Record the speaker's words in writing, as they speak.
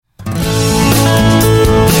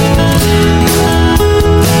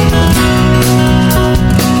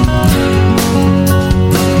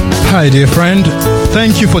Hi, dear friend.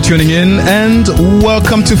 Thank you for tuning in and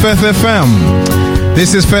welcome to Faith FM.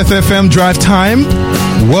 This is Faith FM Drive Time.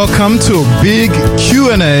 Welcome to Big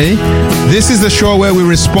Q&A. This is the show where we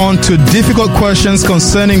respond to difficult questions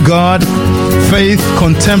concerning God, faith,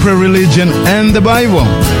 contemporary religion, and the Bible.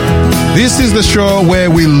 This is the show where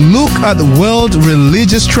we look at world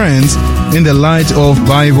religious trends in the light of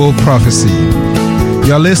Bible prophecy.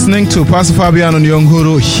 You're listening to Pastor Fabiano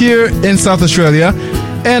Nyonguru here in South Australia,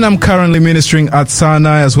 and I'm currently ministering at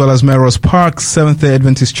Sinai as well as Melrose Park, Seventh-day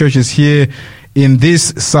Adventist churches here in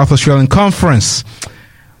this South Australian conference.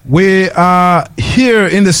 We are here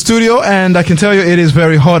in the studio, and I can tell you it is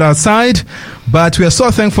very hot outside, but we are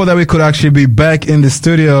so thankful that we could actually be back in the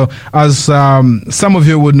studio. As some of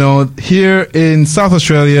you would know, here in South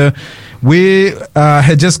Australia, we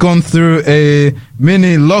had just gone through a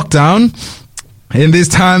mini lockdown. In these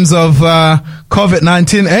times of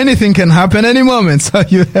COVID-19, anything can happen any moment, so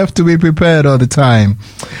you have to be prepared all the time.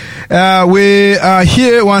 We are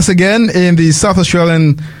here once again in the South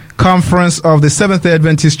Australian Conference of the Seventh-day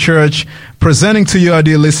Adventist Church, presenting to you, our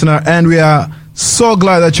dear listener, and we are so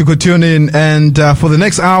glad that you could tune in. And for the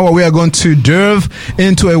next hour, we are going to delve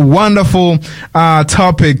into a wonderful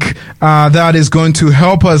topic that is going to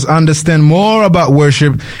help us understand more about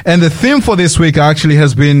worship. And the theme for this week actually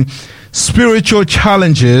has been spiritual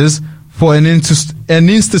challenges for an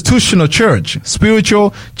institutional church.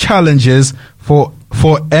 Spiritual challenges for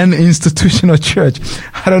an institutional church.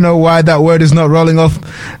 I don't know why that word is not rolling off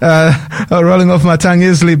my tongue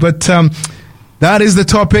easily, but that is the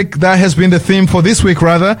topic. That has been the theme for this week,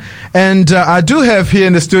 rather. And I do have here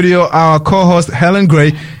in the studio our co-host Helen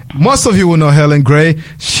Gray. Most of you will know Helen Gray.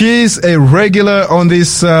 She's a regular on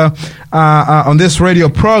this radio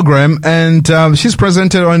program, and she's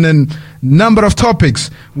presented on a number of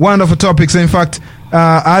topics, wonderful topics. In fact,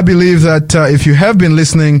 I believe that if you have been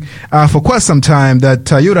listening for quite some time,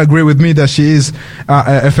 that you would agree with me that she is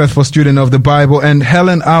a faithful student of the Bible. And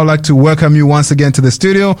Helen, I would like to welcome you once again to the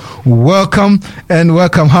studio. Welcome and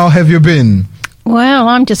welcome. How have you been? Well,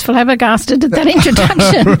 I'm just flabbergasted at that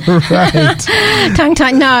introduction. Right.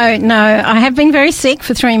 Tongue-tied. No. I have been very sick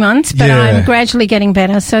for 3 months, but I'm gradually getting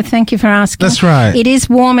better, so thank you for asking. That's right. It is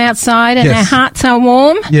warm outside, and our hearts are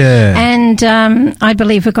warm. Yeah. And I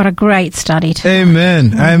believe we've got a great study today. Amen.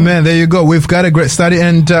 Mm-hmm. Amen. There you go. We've got a great study.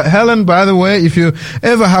 And Helen, by the way, if you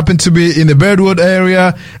ever happen to be in the Birdwood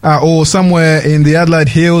area or somewhere in the Adelaide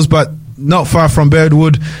Hills, but not far from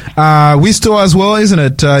Birdwood, Wistow as well, isn't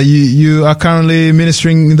it? You are currently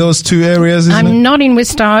ministering in those two areas, isn't it? I'm not in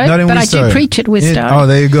Wistow, but I do preach at Wistow. Oh,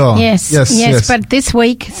 there you go. Yes. But this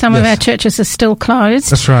week, some of our churches are still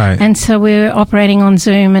closed. That's right. And so we're operating on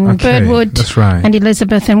Zoom, and Birdwood that's right. and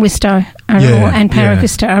Elizabeth and Wistow and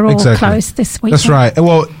Paragusta are all closed this week. That's right.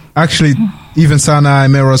 Well, actually, even Sinai,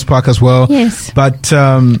 Melrose Park as well. Yes. But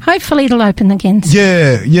hopefully it'll open again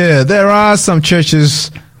soon. Yeah. There are some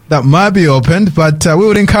churches that might be opened, but we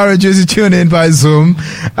would encourage you to tune in by Zoom.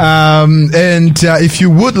 And if you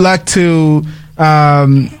would like to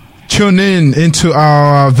tune in into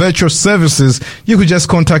our virtual services, you could just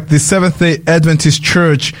contact the Seventh-day Adventist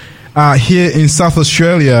Church here in South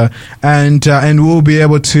Australia, and we'll be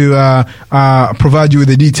able to provide you with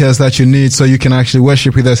the details that you need so you can actually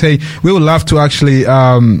worship with us. Hey, we would love to actually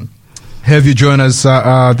have you join us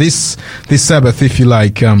this Sabbath, if you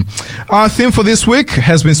like. Our theme for this week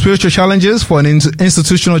has been spiritual challenges for an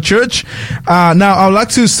institutional church. Now, I would like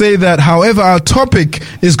to say that, however, our topic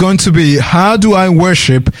is going to be, how do I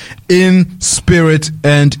worship in spirit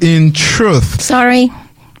and in truth? Sorry.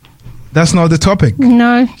 That's not the topic.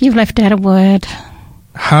 No, you've left out a word.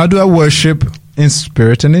 How do I worship in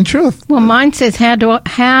spirit and in truth? Well, mine says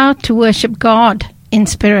how to worship God in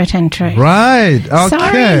spirit and truth. Right. Okay.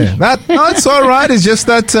 Sorry. It's all right. It's just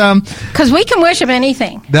that because we can worship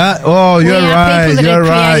anything. You're right. People that you're are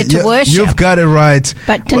right. To worship. You've got it right.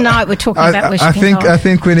 But tonight we're talking about worshiping God. I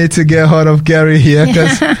think we need to get hold of Gary here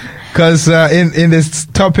because in this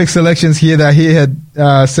topic selections here that he had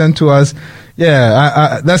sent to us.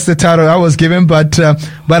 Yeah, that's the title I was given, but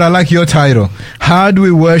I like your title. How do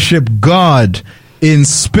we worship God in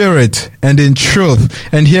spirit and in truth?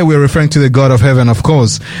 And here we're referring to the God of heaven, of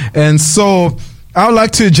course. And so I would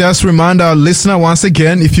like to just remind our listener once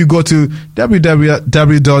again, if you go to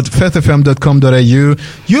www.faithfm.com.au,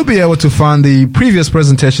 you'll be able to find the previous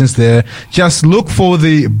presentations there. Just look for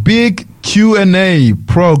the Big Q&A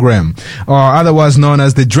program, or otherwise known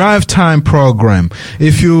as the Drive Time program.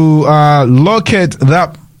 If you locate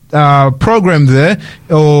that program there,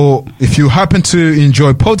 or if you happen to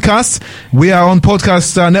enjoy podcasts, we are on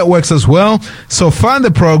podcast networks as well. So find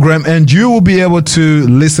the program and you will be able to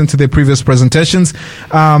listen to the previous presentations.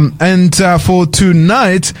 And for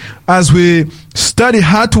tonight, as we study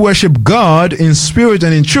how to worship God in spirit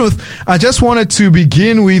and in truth, I just wanted to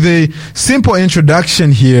begin with a simple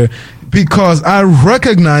introduction here, because I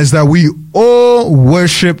recognize that we all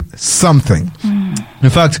worship something. In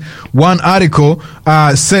fact, one article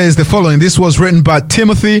says the following. This was written by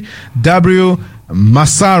Timothy W.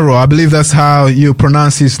 Massaro. I believe that's how you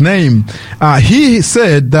pronounce his name. He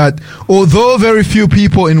said that although very few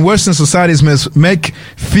people in Western societies make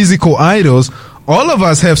physical idols, all of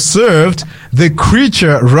us have served the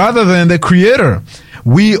creature rather than the creator.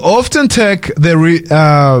 We often take let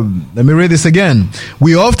me read this again.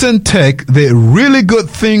 We often take the really good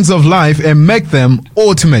things of life and make them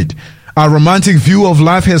ultimate. Our romantic view of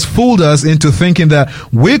life has fooled us into thinking that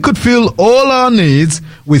we could fill all our needs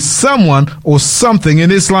with someone or something in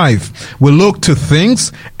this life. We look to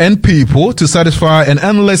things and people to satisfy an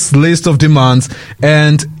endless list of demands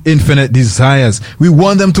and infinite desires. We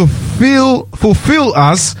want them to fulfill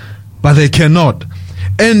us, but they cannot.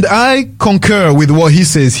 And I concur with what he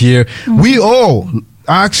says here. We all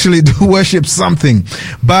actually do worship something.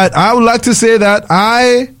 But I would like to say that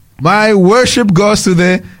my worship goes to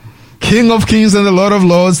the King of Kings and the Lord of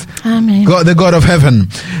Lords, Amen. God, the God of heaven.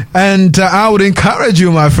 And I would encourage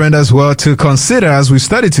you, my friend, as well, to consider as we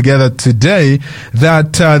study together today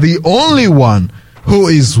that the only one who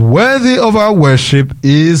is worthy of our worship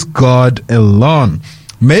is God alone.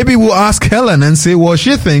 Maybe we'll ask Helen and see what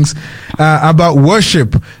she thinks about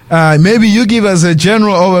worship. Maybe you give us a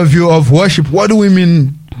general overview of worship. What do we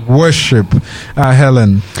mean worship,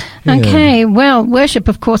 Helen? Yeah. Okay, well, worship,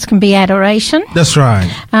 of course, can be adoration. That's right.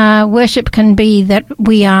 Worship can be that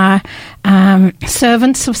we are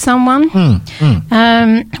servants of someone.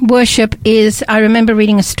 Worship is, I remember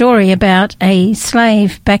reading a story about a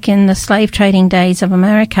slave back in the slave trading days of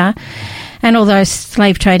America. And although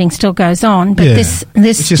slave trading still goes on, but this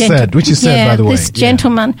which is sad, by the way. This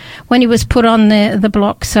gentleman, when he was put on the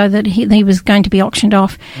block so that he was going to be auctioned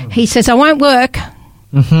off, he says, "I won't work."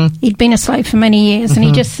 He'd been a slave for many years, and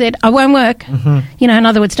he just said, "I won't work." You know, in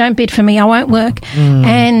other words, don't bid for me, I won't work.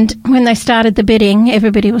 And when they started the bidding,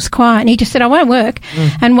 everybody was quiet, and he just said, "I won't work."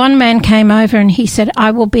 And one man came over and he said,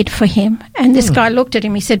 "I will bid for him." And this guy looked at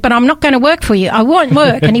him, he said, "But I'm not going to work for you, I won't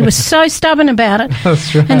work." And he was so stubborn about it.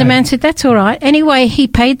 That's right. And the man said, "That's all right." Anyway, he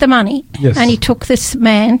paid the money, and he took this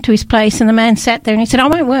man to his place, and the man sat there and he said, "I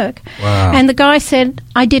won't work." Wow. And the guy said,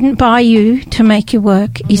 "I didn't buy you to make you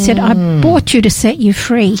work." He said, "I bought you to set you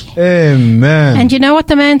free." Amen. And you know what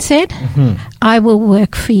the man said? "I will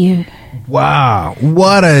work for you." Wow,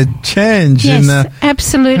 what a change. Yes,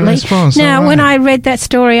 absolutely. Response. Now, when I read that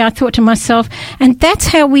story, I thought to myself, and that's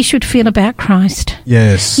how we should feel about Christ.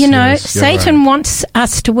 Yes. You know, Satan wants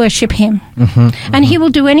us to worship him, and he will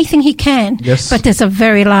do anything he can, but there's a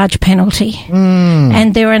very large penalty.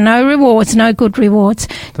 And there are no rewards, no good rewards.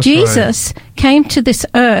 Jesus came to this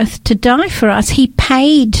earth to die for us. He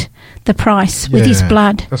paid the price with his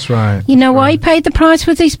blood. That's right. You know why he paid the price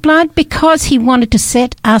with his blood? Because he wanted to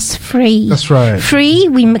set us free. That's right. Free,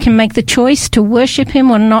 we can make the choice to worship him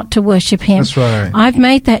or not to worship him. That's right. I've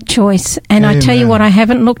made that choice, and I tell you what, I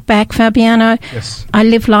haven't looked back, Fabiano. Yes. I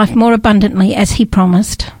live life more abundantly as he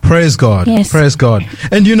promised. Praise God. Yes. Praise God.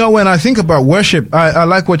 And you know, when I think about worship, I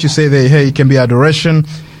like what you say there. Hey, it can be adoration.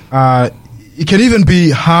 It can even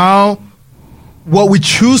be what we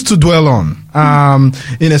choose to dwell on,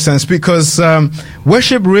 in a sense, because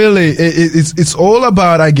worship really, it's all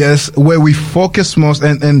about, I guess, where we focus most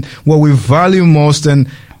and what we value most and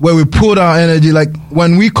where we put our energy. Like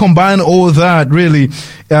when we combine all that, really,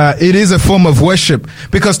 it is a form of worship.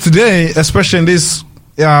 Because today, especially in this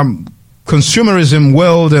consumerism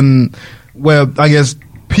world, and where I guess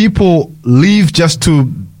people live just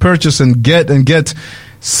to purchase and get.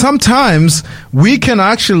 Sometimes we can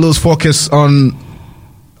actually lose focus on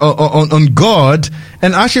God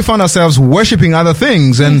and actually find ourselves worshiping other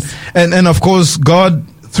things. And of course, God,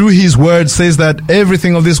 through his word, says that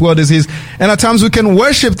everything of this world is his. And at times we can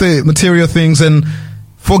worship the material things and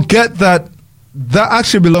forget that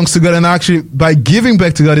actually belongs to God, and actually by giving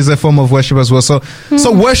back to God is a form of worship as well. So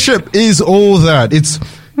worship is all that.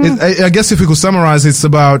 I guess if we could summarize, it's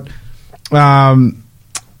about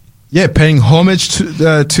paying homage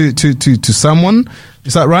to someone.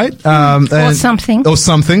 Is that right? Or something.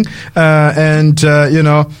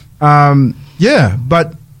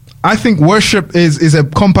 But I think worship is a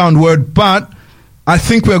compound word, but I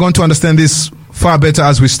think we're going to understand this far better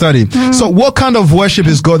as we study. So what kind of worship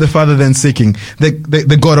is God the Father then seeking?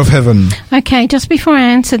 The God of heaven. Okay, just before I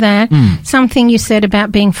answer that, something you said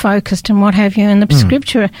about being focused and what have you, in the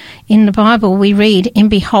scripture in the Bible we read, in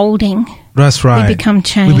beholding, that's right, we become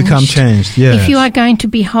changed. We become changed, yes. If you are going to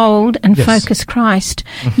behold and focus Christ,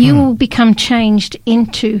 you will become changed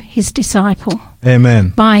into his disciple.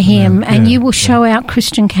 Amen. By him, and you will show out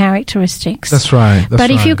Christian characteristics. That's right. But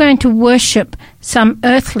if you're going to worship some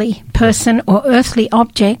earthly person or earthly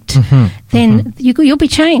object, then you'll be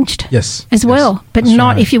changed as well. But that's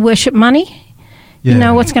not if you worship money. You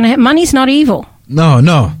know what's going to happen. Money's not evil.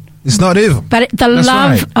 No. It's not evil. But the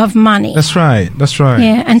love of money. That's right.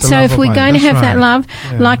 Yeah, and so if we're going to have that love,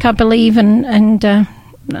 like I believe, and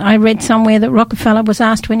I read somewhere that Rockefeller was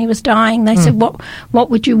asked when he was dying, they said, what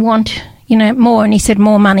would you want, more? And he said,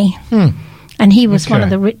 more money. And he was one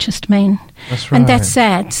of the richest men. That's right. And that's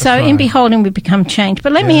sad. So in beholding, we become changed.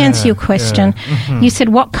 But let me answer your question. You said,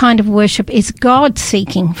 what kind of worship is God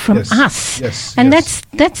seeking from us? Yes. And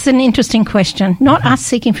that's an interesting question. Not us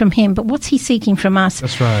seeking from him, but what's he seeking from us?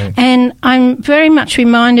 That's right. And I'm very much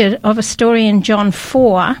reminded of a story in John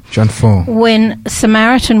 4. When a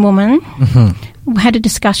Samaritan woman had a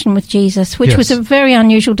discussion with Jesus, which was a very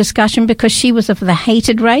unusual discussion because she was of the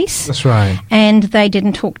hated race. That's right. And they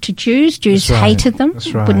didn't talk to Jews. Jews hated them,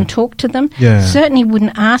 wouldn't talk to them, certainly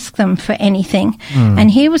wouldn't ask them for anything. And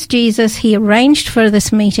here was Jesus. He arranged for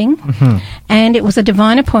this meeting, and it was a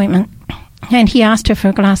divine appointment. And he asked her for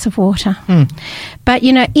a glass of water. But,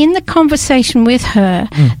 in the conversation with her,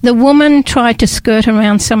 the woman tried to skirt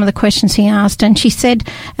around some of the questions he asked. And she said,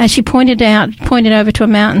 she pointed over to a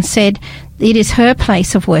mountain, said, it is her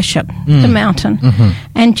place of worship, the mountain.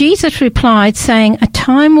 And Jesus replied, saying, a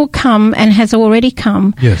time will come and has already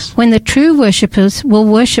come when the true worshippers will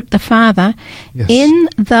worship the Father in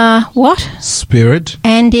the what? Spirit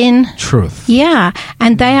and in truth. Yeah,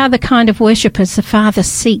 and they are the kind of worshippers the Father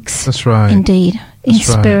seeks. That's right. Indeed. In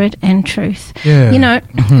spirit and truth. Yeah.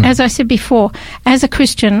 As I said before, as a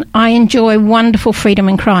Christian, I enjoy wonderful freedom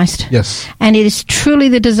in Christ. Yes. And it is truly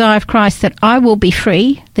the desire of Christ that I will be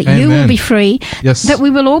free, that you will be free, that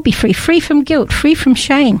we will all be free from guilt, free from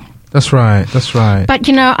shame. That's right. But,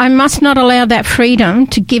 I must not allow that freedom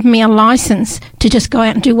to give me a license to just go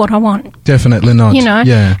out and do what I want. Definitely not.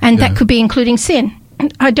 And that could be including sin.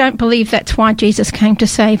 I don't believe that's why Jesus came to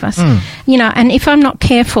save us. And if I'm not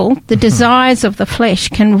careful, the desires of the flesh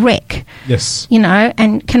can wreck.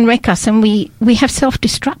 And can wreck us, and we have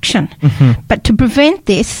self-destruction. But to prevent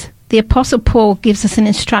this, the Apostle Paul gives us an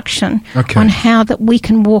instruction on how that we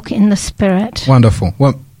can walk in the Spirit. Wonderful.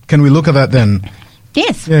 Well, can we look at that then?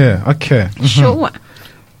 Yes. Yeah, okay. Sure.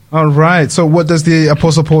 All right. So what does the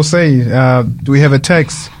Apostle Paul say? Do we have a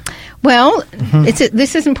text? Well,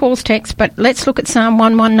 this isn't Paul's text, but let's look at Psalm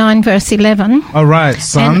 119, verse 11. All right,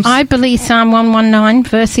 Psalms. And I believe Psalm 119,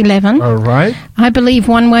 verse 11. All right. I believe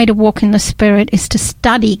one way to walk in the Spirit is to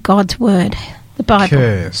study God's Word, the Bible.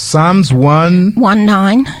 Okay, Psalms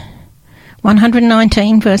 119,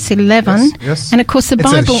 verse 11. Yes. And of course, the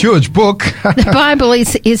Bible. It's a huge book. The Bible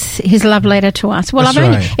is his love letter to us. Well,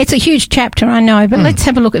 it's a huge chapter, I know, but let's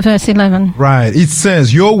have a look at verse 11. Right. It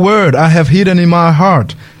says, your word I have hidden in my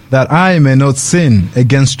heart, that I may not sin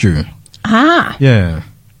against you. Yeah.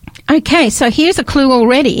 Okay, so here's a clue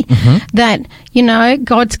already that,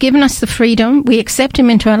 God's given us the freedom. We accept him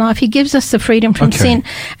into our life. He gives us the freedom from sin.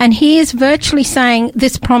 And he is virtually saying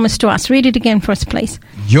this promise to us. Read it again for us, please.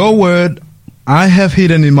 Your word I have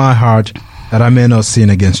hidden in my heart, that I may not sin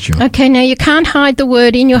against you. Okay, now you can't hide the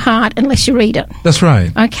word in your heart unless you read it. That's right.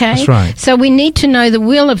 Okay. That's right. So we need to know the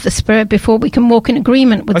will of the Spirit before we can walk in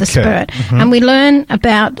agreement with the Spirit. And we learn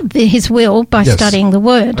about his will by studying the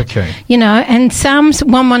word. Okay. And Psalms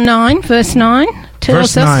 119, verse 9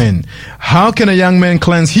 tells us. Verse 9. How can a young man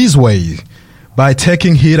cleanse his way? By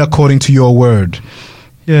taking heed according to your word.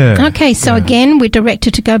 Yeah. Okay, so again, we're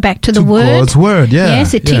directed to go back to the Word. God's Word,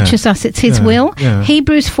 Yes, it teaches us it's His will. Yeah.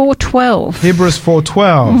 Hebrews 4:12. Hebrews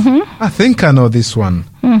 4:12. I think I know this one.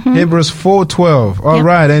 Hebrews 4:12. All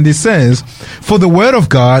right, and it says, for the Word of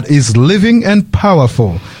God is living and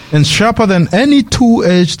powerful, and sharper than any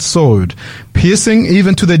two-edged sword, piercing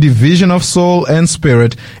even to the division of soul and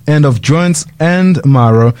spirit, and of joints and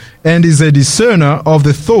marrow, and is a discerner of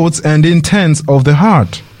the thoughts and intents of the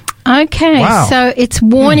heart. Okay, so it's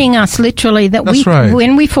warning us literally that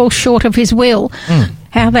when we fall short of his will,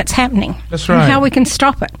 how that's happening. That's right. And how we can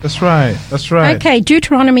stop it. That's right. Okay,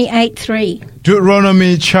 Deuteronomy 8:3.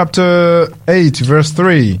 Deuteronomy chapter 8, verse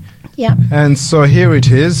 3. Yeah. And so here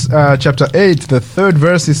it is, chapter 8, the third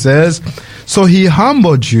verse, it says, so he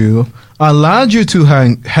humbled you allowed you to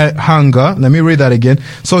hunger. Let me read that again.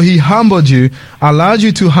 So he humbled you, allowed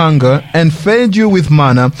you to hunger, and fed you with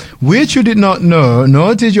manna, which you did not know,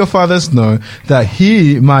 nor did your fathers know, that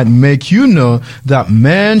he might make you know that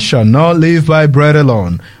man shall not live by bread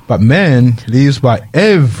alone, but man lives by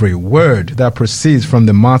every word that proceeds from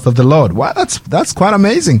the mouth of the Lord. Wow, that's quite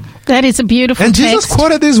amazing. That is a beautiful text. And Jesus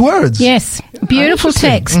quoted these words. Yes, beautiful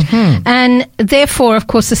text. Mm-hmm. And therefore, of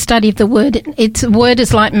course, the study of the word, word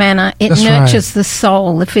is like manna. It nurtures the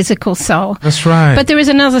soul, the physical soul. That's right. But there is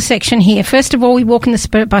another section here. First of all, we walk in the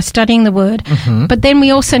Spirit by studying the word. Mm-hmm. But then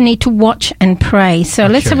we also need to watch and pray. So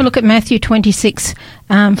let's have a look at Matthew 26,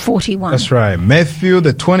 41. That's right. Matthew,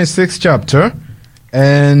 the 26th chapter.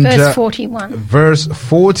 And verse 41. Verse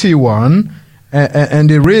 41.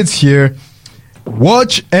 And it reads here,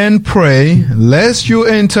 watch and pray, lest you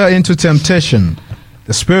enter into temptation.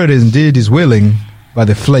 The spirit indeed is willing, but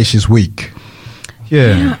the flesh is weak.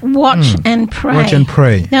 Yeah. Watch and pray. Watch and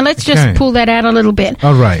pray. Now let's just pull that out a little bit.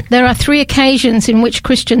 All right. There are 3 occasions in which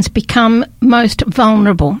Christians become most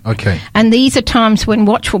vulnerable. Okay. And these are times when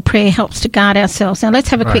watchful prayer helps to guard ourselves. Now let's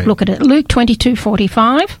have a quick look at it. Luke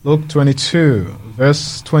 22:45. Luke 22,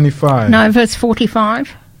 verse 25. No, verse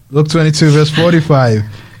 45. Luke 22, verse 45.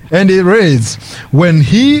 And it reads, when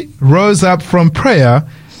he rose up from prayer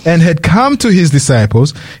and had come to his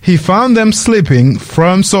disciples, he found them sleeping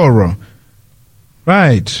from sorrow.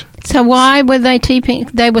 Right. So why were they sleeping?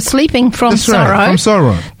 They were sleeping from sorrow. Right, from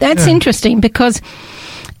sorrow. That's interesting, because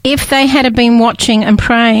if they had been watching and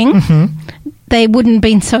praying, they wouldn't have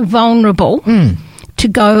been so vulnerable to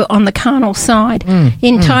go on the carnal side.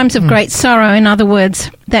 In times of great sorrow, in other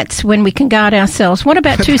words, that's when we can guard ourselves. What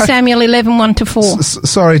about 2 Samuel 11, 1-4?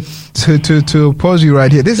 Sorry to pause you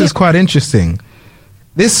right here. This is quite interesting.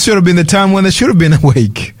 This should have been the time when they should have been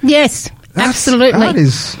awake. Yes. Absolutely.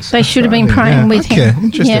 They should have been praying with him. Okay,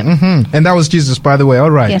 interesting. Yeah. And that was Jesus, by the way. All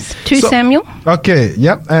right. Yes. 2 Samuel. Okay,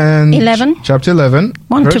 yep. And 11. Chapter 11.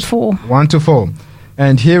 1-4. 1-4.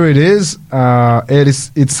 And here it is.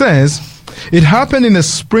 It says, it happened in the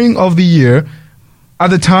spring of the year, at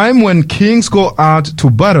the time when kings go out to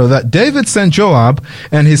battle, that David sent Joab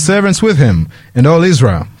and his servants with him, and all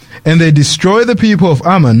Israel. And they destroyed the people of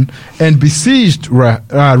Ammon and besieged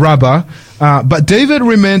Rabbah, but David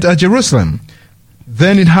remained at Jerusalem.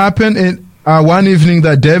 Then it happened one evening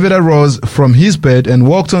that David arose from his bed and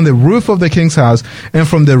walked on the roof of the king's house, and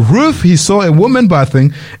from the roof he saw a woman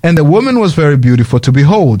bathing, and the woman was very beautiful to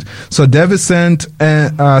behold. So David sent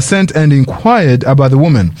and inquired about the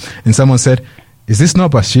woman. And someone said, is this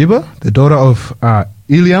not Bathsheba, the daughter of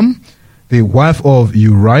Eliam, the wife of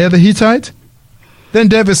Uriah the Hittite? Then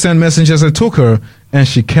David sent messengers and took her, and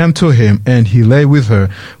she came to him, and he lay with her.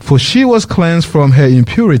 For she was cleansed from her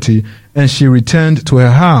impurity, and she returned to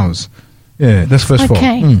her house. Yeah, that's verse 4.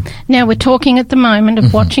 Okay. Now we're talking at the moment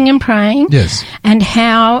of watching and praying. Yes. And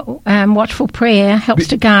how watchful prayer helps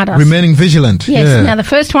to guard us. Remaining vigilant. Yes. Yeah. Now the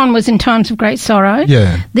first one was in times of great sorrow.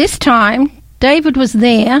 Yeah. This time, David was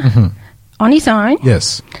there on his own.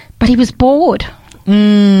 Yes. But he was bored.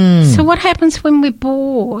 So what happens when we're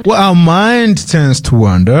bored? Well, our mind tends to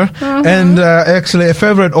wander. And actually, a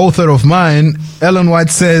favorite author of mine, Ellen White,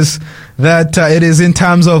 says that it is in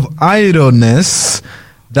times of idleness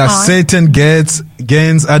that Satan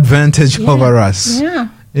gains advantage over us.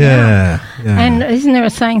 Yeah. And isn't there a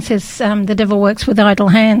saying says the devil works with idle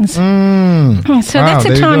hands? So that's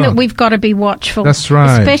a time that we've got to be watchful. That's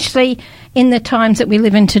right. Especially in the times that we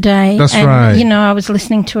live in today. That's and, right. You know, I was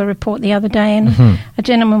listening to a report the other day, and a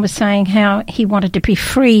gentleman was saying how he wanted to be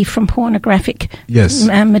free from pornographic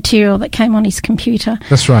material that came on his computer.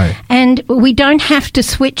 That's right. And we don't have to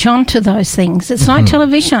switch on to those things. It's like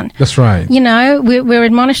television. That's right. You know, we're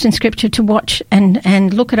admonished in Scripture to watch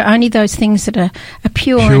and look at only those things that are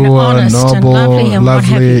pure and honest noble, and lovely and what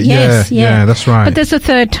have you. Yes, yeah, that's right. But there's a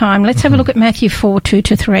third time. Let's have a look at Matthew 4,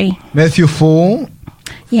 2-3. Matthew 4,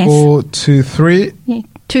 yes. 4-3. Yeah,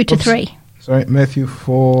 2-3. Sorry, Matthew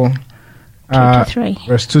 4, 2-3.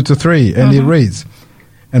 verse 2-3. And it reads,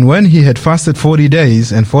 and when he had fasted 40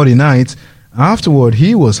 days and 40 nights, afterward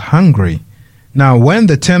he was hungry. Now when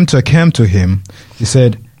the tempter came to him, he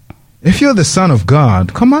said, if you're the Son of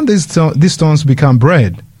God, command these stones to become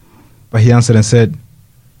bread. But he answered and said,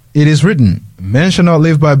 it is written, man shall not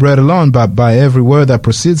live by bread alone, but by every word that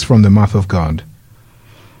proceeds from the mouth of God.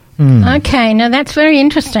 Okay, now that's very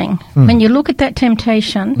interesting. When you look at that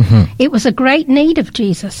temptation, it was a great need of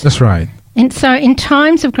Jesus. That's right. And so in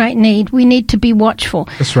times of great need, we need to be watchful.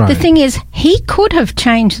 That's right. The thing is, he could have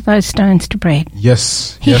changed those stones to bread.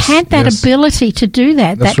 Yes. He had that ability to do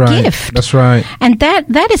that, That's that right. gift. That's right. And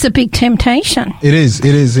that is a big temptation. It is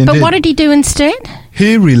indeed. But what did he do instead?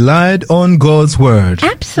 he relied on God's word.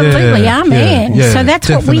 Absolutely, amen. So that's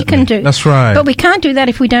definitely. what we can do. That's right. But we can't do that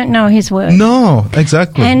if we don't know his word. No,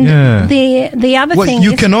 exactly. And the other thing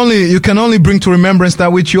you is... can only bring to remembrance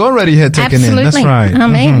that which you already had taken absolutely. in. That's right.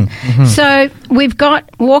 Amen. So we've got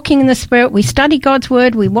walking in the Spirit, we study God's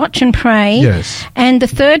word, we watch and pray. Yes. And the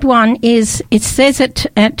third one is, it says it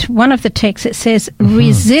at one of the texts, it says,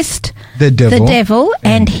 resist the devil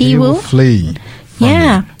and he will flee.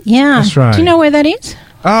 Yeah. That's right. Do you know where that is?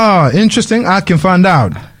 Interesting. I can find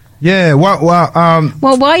out. Yeah. Well,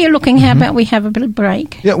 while you're looking, how about we have a bit of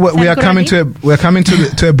break? Yeah, we are coming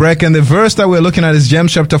to a break, and the verse that we're looking at is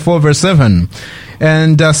James chapter 4, verse 7.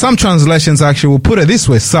 And some translations actually will put it this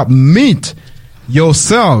way: submit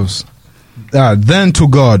yourselves then to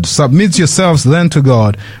God. Submit yourselves then to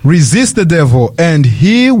God. Resist the devil, and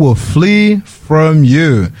he will flee from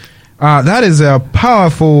you. That is a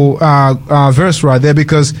powerful verse right there,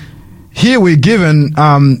 because here we're given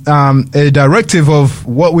a directive of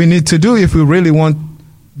what we need to do if we really want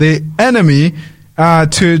the enemy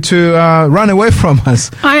to run away from us.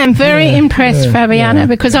 I am very impressed, Fabiano,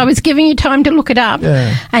 because I was giving you time to look it up,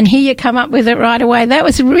 and here you come up with it right away. That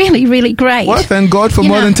was really, really great. Well, thank God for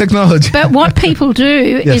modern technology. But what people do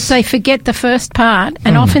is they forget the first part,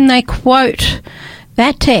 and often they quote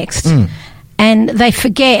that text. And they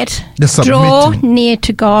forget, draw near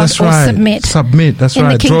to God. That's or right. Submit. Submit, that's in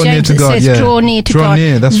right. In the King draw James near to God. It says draw near to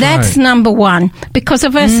God. That's right. number one. Because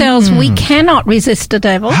of ourselves, we cannot resist the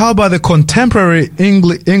devil. How about the contemporary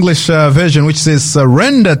English version, which says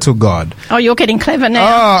surrender to God? Oh, you're getting clever now.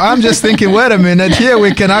 Oh, I'm just thinking, wait a minute, here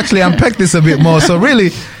we can actually unpack this a bit more. So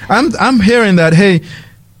really, I'm hearing that, hey,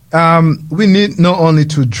 we need not only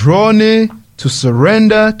to draw near, to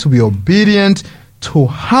surrender, to be obedient, to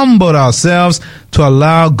humble ourselves, to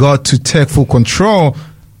allow God to take full control,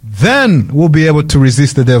 then we'll be able to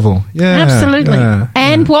resist the devil. Absolutely.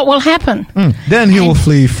 And what will happen? Then he will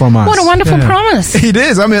flee from us. What a wonderful promise. It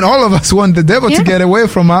is. I mean, all of us want the devil to get away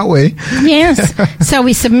from our way. Yes. So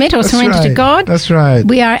we submit or surrender to God. That's right.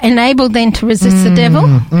 We are enabled then to resist the devil,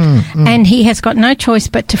 and he has got no choice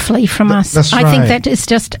but to flee from us. That's right. I think that is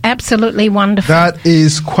just absolutely wonderful. That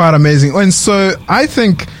is quite amazing. And so I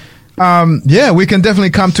think... we can definitely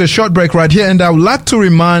come to a short break right here. And I would like to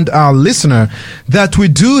remind our listener that we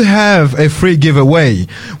do have a free giveaway.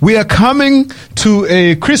 We are coming to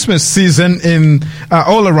a Christmas season in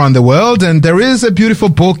all around the world, and there is a beautiful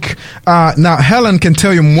book. Now, Helen can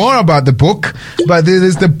tell you more about the book, but it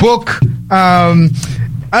is the book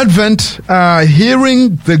Advent,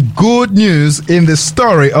 Hearing the Good News in the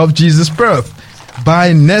Story of Jesus' Birth,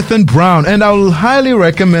 by Nathan Brown. And I will highly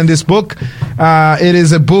recommend this book. It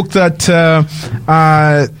is a book that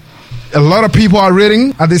a lot of people are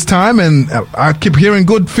reading at this time, and I keep hearing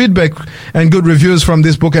good feedback and good reviews from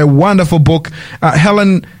this book. A wonderful book.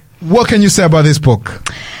 Helen, what can you say about this book?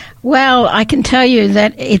 Well, I can tell you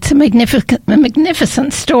that it's a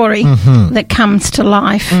magnificent story that comes to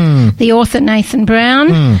life. The author, Nathan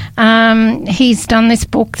Brown, he's done this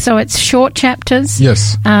book, so it's short chapters.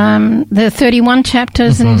 Yes. There are 31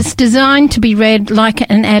 chapters, and it's designed to be read like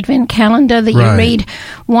an Advent calendar, that you read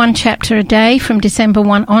one chapter a day from December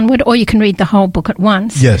 1 onward, or you can read the whole book at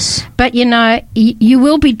once. Yes. But, you know, you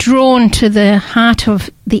will be drawn to the heart of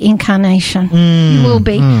the incarnation. You will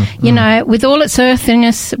be. You know, with all its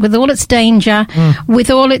earthiness, with all its danger, with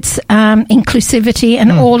all its inclusivity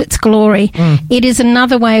and all its glory. It is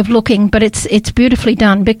another way of looking, but it's beautifully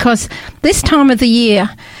done, because this time of the year,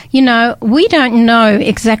 you know, we don't know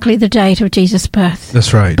exactly the date of Jesus' birth.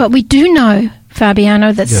 That's right. But we do know,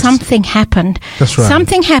 Fabiano, that something happened. That's right.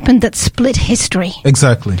 Something happened that split history.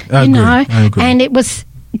 Exactly. I agree. And it was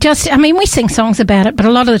just, I mean, we sing songs about it, but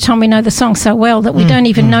a lot of the time we know the song so well that we don't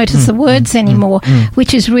even notice the words anymore,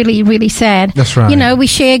 which is really, really sad. That's right. You know, we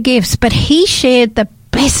share gifts, but he shared the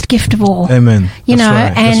best gift of all. Amen. You know,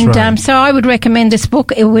 right. and so I would recommend this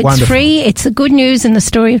book. It's Wonderful. Free. It's the good news in the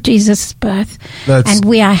story of Jesus' birth. And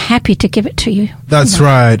we are happy to give it to you. That's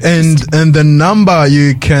right. And the number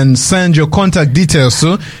you can send your contact details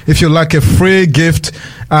to if you like a free gift,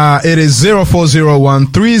 it is 0401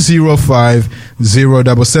 305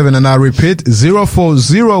 077. And I repeat,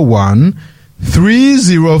 0401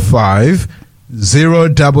 305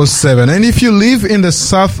 077. And if you live in the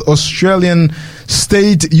South Australian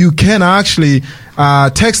state, you can actually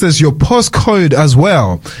text us your postcode as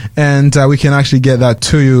well, and we can actually get that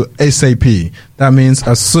to you ASAP. That means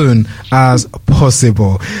as soon as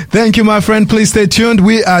possible. Thank you, my friend. Please stay tuned.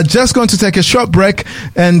 We are just going to take a short break,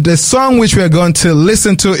 and the song which we are going to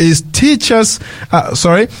listen to is it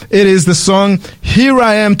is the song Here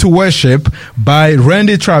I Am to Worship by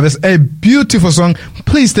Randy Travis. A beautiful song.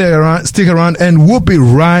 Please stick around, and we'll be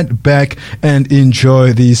right back and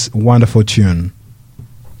enjoy this wonderful tune.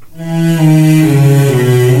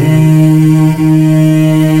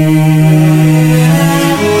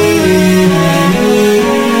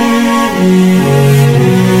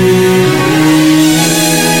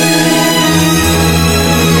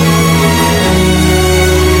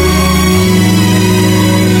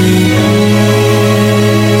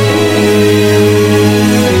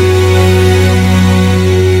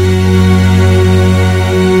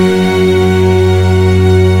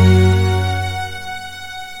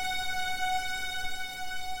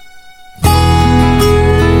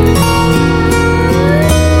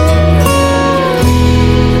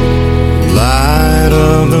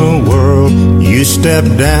 Step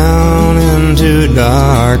down into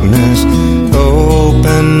darkness,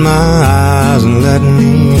 open my eyes and let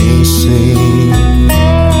me see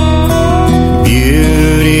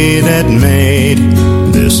beauty that made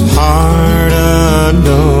this heart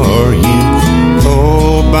adore you,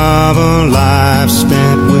 hope of a life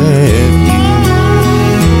spent with you.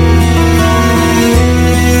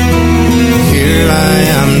 Here I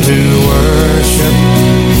am to worship,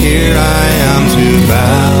 here I am to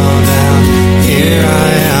bow down. Here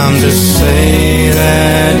I am to say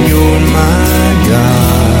that you're my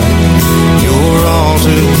God. You're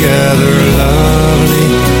altogether lovely,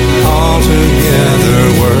 altogether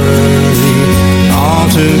worthy,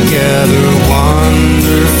 altogether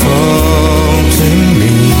wonderful to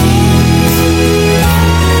me.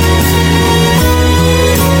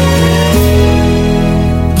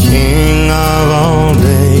 King of all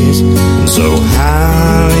days, so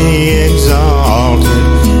highly exalted,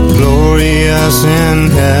 glorious in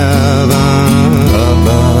heaven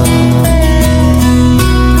above.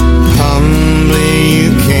 Humbly you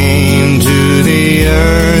came to the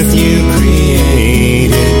earth you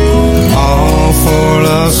created, all for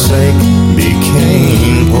love's sake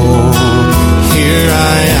became poor. Here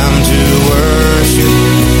I am to worship,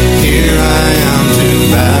 here I am to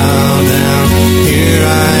bow down, here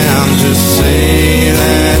I am to say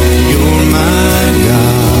that you're my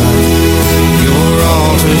God. You're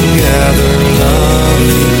altogether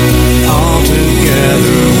lovely,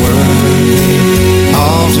 altogether worthy,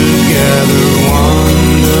 altogether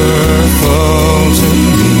wonderful to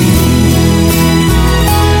me.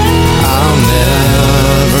 I'll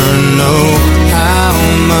never know how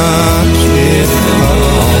much it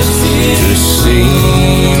costs to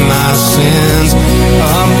see my sins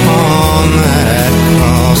upon that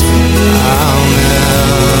cross. I'll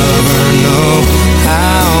never know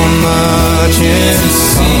how much it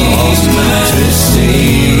costs to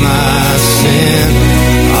see my sin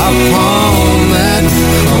upon that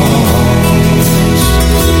cross.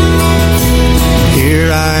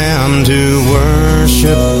 Here I am to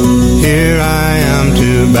worship, here I am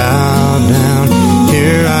to bow down,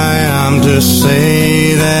 here I am to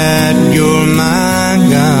say that you're my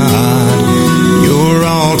God. You're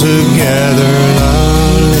altogether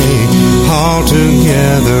lovely,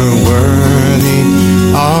 altogether worthy,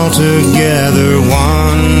 altogether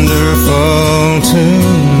wonderful to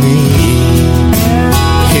me.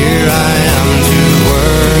 Here I am to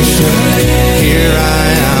worship, here I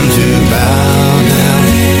am to bow down,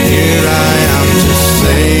 here I am to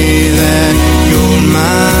say that you're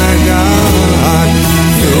my God.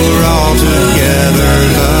 You're altogether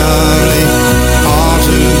lovely,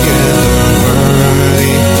 altogether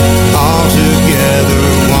worthy, altogether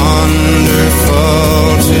wonderful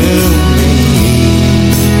to me.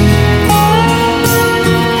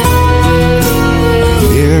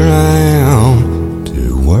 Here I am to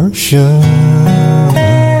worship.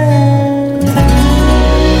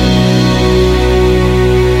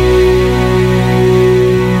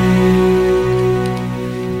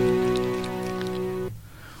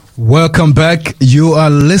 Welcome back. You are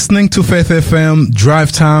listening to Faith FM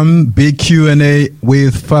Drive Time, Big Q&A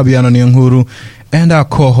with Fabiano Nyanguru, and our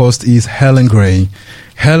co-host is Helen Gray.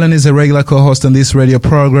 Helen is a regular co-host on this radio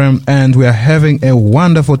program, and we are having a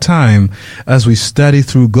wonderful time as we study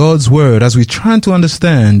through God's Word, as we try to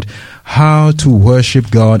understand how to worship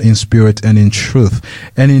God in spirit and in truth.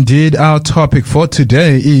 And indeed, our topic for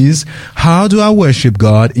today is, how do I worship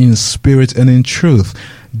God in spirit and in truth?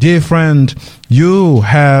 Dear friend, you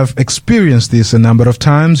have experienced this a number of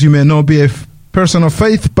times. You may not be a person of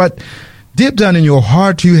faith, but deep down in your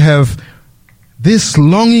heart, you have this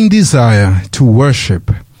longing desire to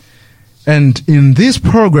worship. And in this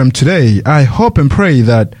program today, I hope and pray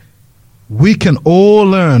that we can all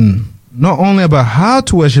learn not only about how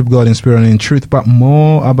to worship God in spirit and in truth, but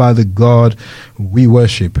more about the God we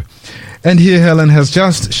worship. And here Helen has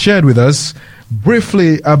just shared with us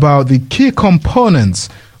briefly about the key components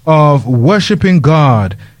of worshiping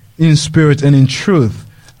God in spirit and in truth,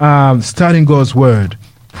 studying God's word,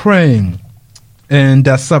 praying, and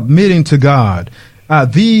submitting to God.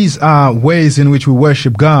 These are ways in which we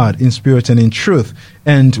worship God in spirit and in truth.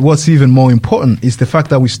 And what's even more important is the fact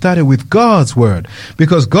that we started with God's word,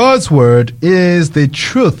 because God's word is the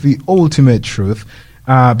truth, the ultimate truth,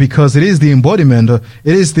 because it is the embodiment,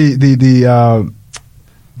 it is the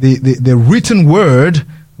written word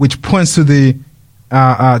which points to the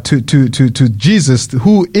to Jesus,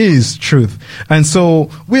 who is truth. And so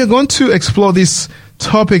we are going to explore this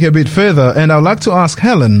topic a bit further, and I'd like to ask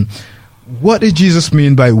Helen, what did Jesus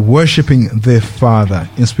mean by worshiping the Father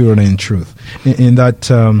in spirit and in truth? In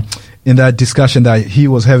that discussion that he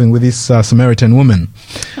was having with this Samaritan woman.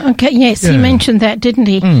 Okay, yes, he mentioned that, didn't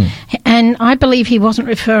he? And I believe he wasn't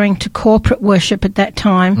referring to corporate worship at that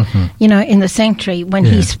time, in the sanctuary, when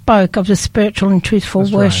he spoke of the spiritual and truthful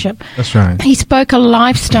worship. Right. That's right. He spoke a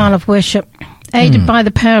lifestyle of worship, aided by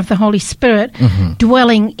the power of the Holy Spirit,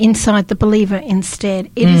 dwelling inside the believer instead.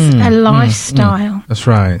 It is a lifestyle. That's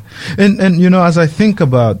right. And as I think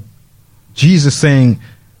about Jesus saying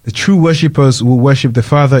the true worshippers will worship the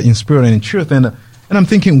Father in spirit and in truth, and I'm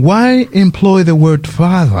thinking, why employ the word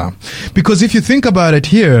Father? Because if you think about it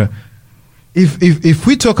here, if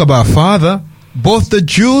we talk about Father, both the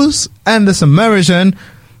Jews and the Samaritan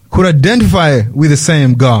could identify with the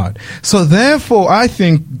same God. So therefore, I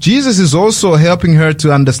think Jesus is also helping her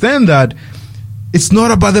to understand that it's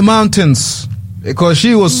not about the mountains, because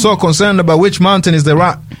she was so concerned about which mountain is the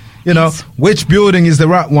right, which building is the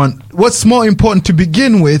right one. What's more important to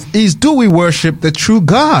begin with is, do we worship the true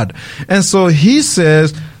God? And so he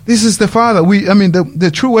says, this is the Father.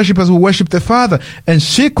 The true worshippers will worship the Father. And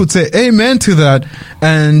she could say amen to that.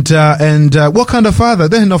 And what kind of Father?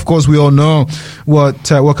 Then, of course, we all know what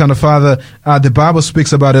kind of Father the Bible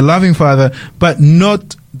speaks about, a loving Father, but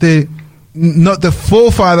not the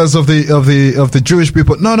forefathers of the Jewish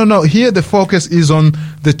people. No. Here the focus is on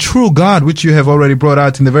the true God, which you have already brought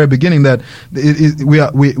out in the very beginning, that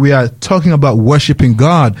we are talking about worshiping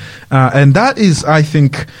God, and that is, I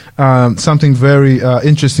think, something very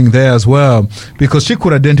interesting there as well, because she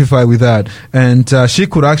could identify with that, and she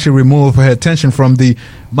could actually remove her attention from the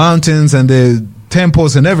mountains and the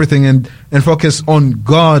temples and everything, and focus on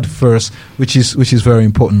God first, which is very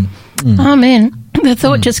important. Amen. The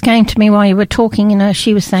thought just came to me while you were talking,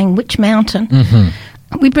 she was saying, which mountain?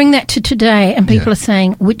 We bring that to today, and people are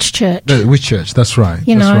saying, which church? Which church, that's right.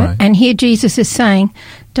 And here Jesus is saying,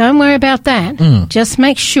 don't worry about that. Just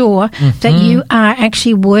make sure that you are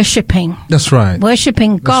actually worshipping. That's right.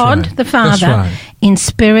 Worshipping God the Father in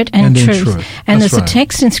spirit and truth. And there's a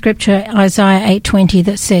text in Scripture, Isaiah 8:20,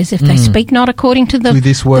 that says, if they speak not according to the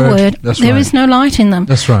word, there is no light in them.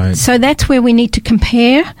 That's right. So that's where we need to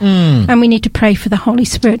compare, and we need to pray for the Holy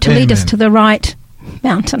Spirit to lead us to the right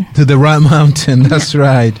mountain. To the right mountain. That's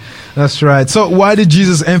right. That's right. So why did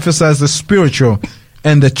Jesus emphasize the spiritual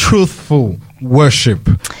and the truthful worship?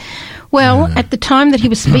 Well, at the time that he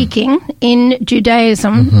was speaking, in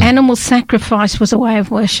Judaism, animal sacrifice was a way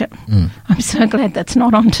of worship. I'm so glad that's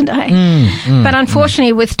not on today. But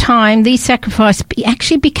unfortunately, with time, these sacrifices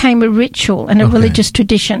actually became a ritual and a religious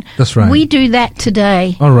tradition. That's right. We do that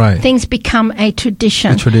today. All right. Things become a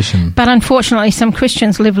tradition. But unfortunately, some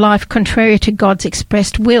Christians live life contrary to God's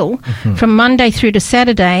expressed will from Monday through to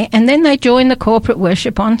Saturday, and then they join the corporate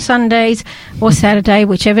worship on Sundays or Saturday,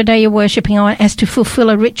 whichever day you're worshipping on, as to fulfill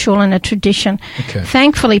a ritual and a tradition.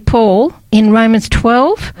 Thankfully, Paul, in Romans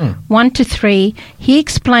 12, 1-3, he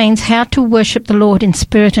explains how to worship the Lord in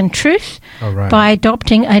spirit and truth by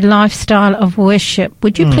adopting a lifestyle of worship.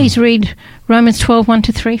 Would you please read Romans 12,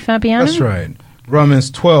 1-3, Fabiano? That's right. Romans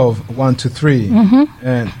 12,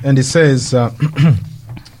 1-3. And it says, I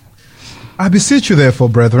beseech you therefore,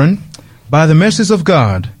 brethren, by the mercies of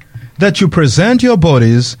God, that you present your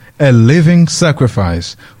bodies a living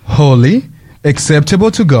sacrifice, holy,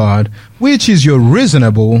 acceptable to God, which is your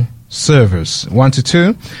reasonable service.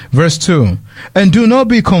 1-2, verse 2. And do not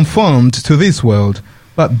be conformed to this world,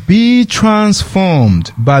 but be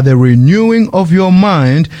transformed by the renewing of your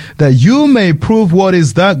mind, that you may prove what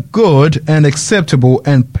is that good and acceptable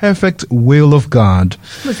and perfect will of God.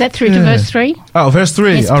 Was that through to verse 3? Oh, verse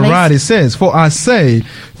 3. Yes, All please. right, it says, "For I say,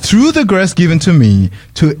 through the grace given to me,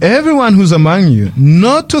 to everyone who's among you,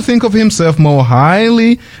 not to think of himself more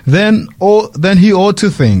highly than he ought to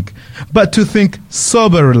think, but to think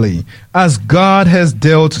soberly, as God has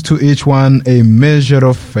dealt to each one a measure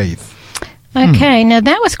of faith." Okay, now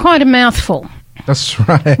that was quite a mouthful That's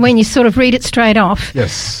right. when you sort of read it straight off.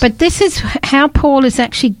 Yes. But this is how Paul is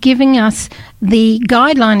actually giving us the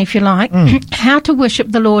guideline, if you like, how to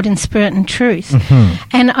worship the Lord in spirit and truth.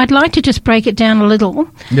 And I'd like to just break it down a little.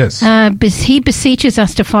 Yes. He beseeches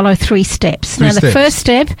us to follow 3 steps. Three Now, the steps. first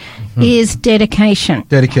step is dedication.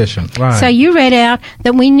 Dedication. Right. So you read out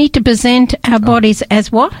that we need to present our bodies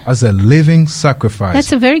as what? As a living sacrifice.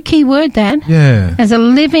 That's a very key word, that. Yeah. As a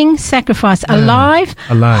living sacrifice, alive,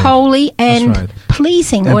 holy, and right.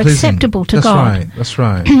 pleasing And or pleasing. acceptable to That's God. Right. That's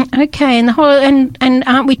right. Okay, and the whole and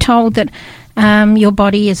aren't we told that your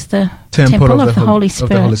body is the temple of the Holy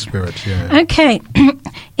Spirit? Of the Holy Spirit, yeah. Okay,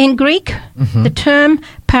 in Greek, the term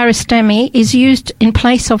paristemi is used in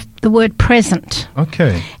place of the word present.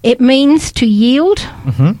 Okay. It means to yield.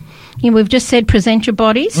 We've just said present your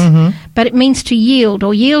bodies, but it means to yield,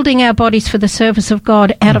 or yielding our bodies for the service of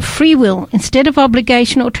God out of free will instead of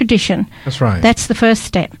obligation or tradition. That's right. That's the first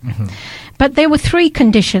step. But there were 3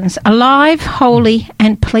 conditions: alive, holy,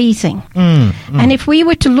 and pleasing. And if we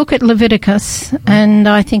were to look at Leviticus, and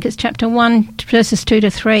I think it's chapter 1, verses 2 to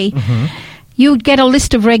 3, you would get a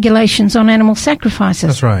list of regulations on animal sacrifices.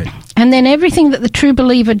 That's right. And then everything that the true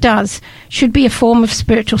believer does should be a form of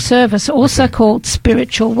spiritual service, also called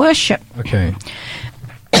spiritual worship. Okay.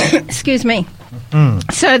 Excuse me.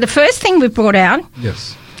 So the first thing we brought out,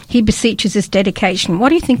 Yes. he beseeches his dedication. What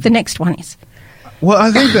do you think the next one is? Well,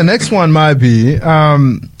 I think the next one might be,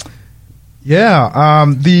 the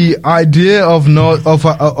idea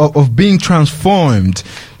of being transformed,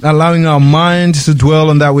 allowing our mind to dwell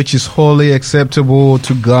on that which is holy, acceptable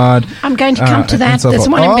to God. I'm going to come to that. and so There's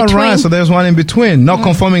forth. one in between. All right, so there's one in between. Not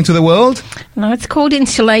conforming to the world? No, it's called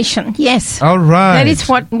insulation. Yes. All right. That is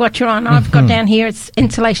what you're on. I've got down here, it's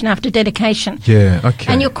insulation after dedication. Yeah,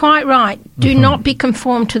 okay. And you're quite right. Do not be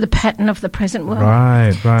conformed to the pattern of the present world.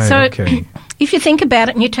 Right, So okay. if you think about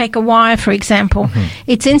it and you take a wire, for example,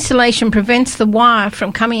 its insulation prevents the wire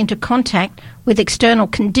from coming into contact with external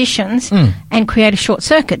conditions and create a short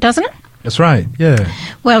circuit, doesn't it? That's right, yeah.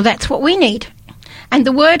 Well, that's what we need. And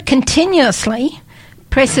the word continuously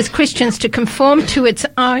presses Christians to conform to its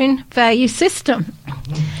own value system.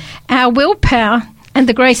 Our willpower and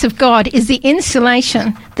the grace of God is the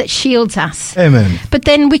insulation that shields us. Amen. But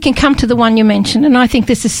then we can come to the one you mentioned, and I think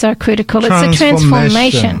this is so critical. It's a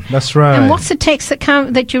transformation. That's right. And what's the text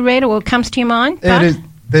that you read or comes to your mind? It is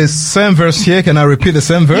the same verse here. Can I repeat the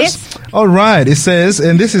same verse? Yes. All right. It says,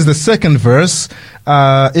 and this is the second verse,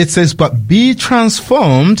 it says, "But be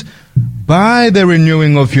transformed by the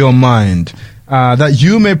renewing of your mind, that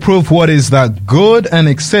you may prove what is that good and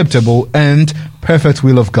acceptable and perfect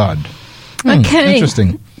will of God." Okay.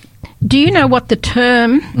 Interesting. Do you know what the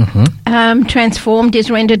term transformed is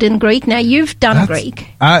rendered in Greek? Now, you've done Greek.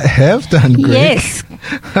 I have done Greek. Yes.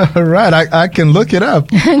 All right. I can look it up.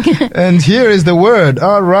 And here is the word.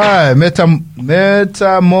 All right. Metamorpho,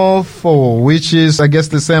 which is, I guess,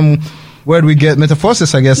 the same word we get,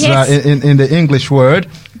 metamorphosis, I guess, Yes. in the English word.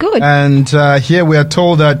 Good. And here we are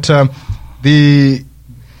told that the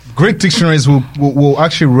Greek dictionaries will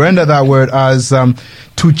actually render that word as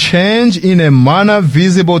to change in a manner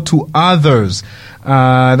visible to others.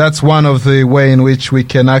 That's one of the way in which we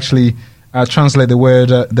can actually translate the word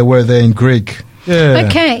there in Greek. Yeah.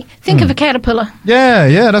 Okay. Think of a caterpillar.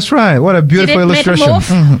 Yeah, that's right. What a Did beautiful it illustration.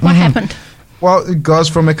 metamorph? What happened? Well, it goes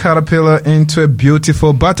from a caterpillar into a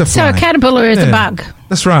beautiful butterfly. So a caterpillar is a bug.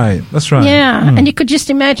 That's right. Yeah, and you could just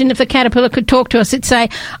imagine if the caterpillar could talk to us, it'd say,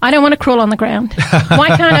 "I don't want to crawl on the ground. Why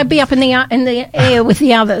can't I be up in the air with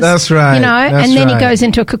the others?" That's right. You know, That's and then right. he goes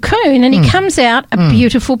into a cocoon and he comes out a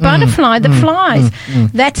beautiful butterfly that flies.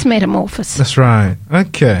 That's metamorphosis. That's right.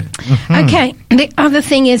 Okay. Okay. The other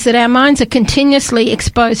thing is that our minds are continuously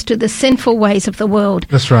exposed to the sinful ways of the world.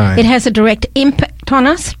 That's right. It has a direct impact on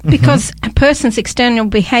us because a person's external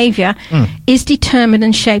behaviour is determined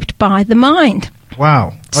and shaped by the mind.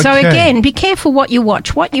 Wow. So Okay. again, be careful what you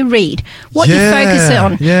watch, what you read, what you focus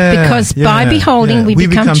on, because by beholding we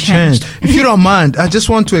become changed. If you don't mind, I just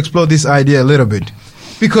want to explore this idea a little bit.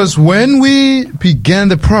 Because when we began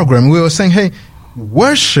the program, we were saying, hey,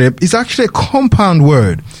 worship is actually a compound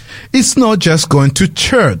word. It's not just going to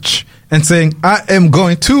church and saying, I am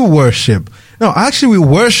going to worship. No, actually, we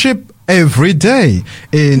worship every day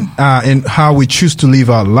in how we choose to live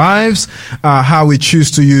our lives, how we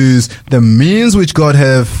choose to use the means which God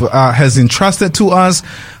has entrusted to us,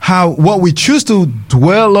 what we choose to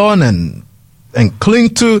dwell on and cling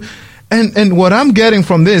to. And what I'm getting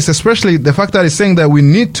from this, especially the fact that it's saying that we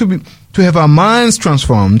need to have our minds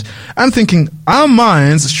transformed, I'm thinking our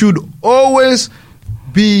minds should always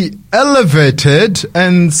be elevated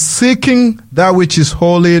and seeking that which is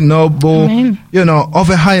holy, noble, of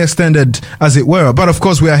a higher standard, as it were. But of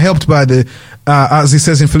course, we are helped by as it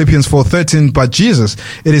says in Philippians 4:13, but Jesus,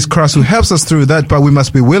 it is Christ who helps us through that, but we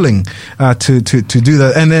must be willing to do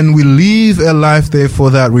that. And then we live a life, therefore,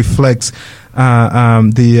 that reflects the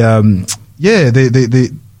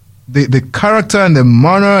character and the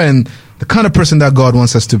manner and the kind of person that God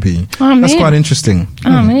wants us to be. Amen. That's quite interesting.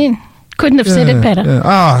 Amen. Couldn't have said it better.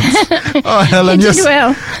 Yeah. Oh, Helen, you yes. did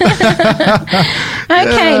well.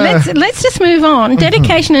 Okay, let's just move on.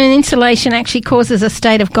 Dedication and installation actually causes a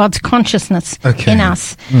state of God's consciousness in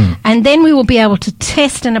us. And then we will be able to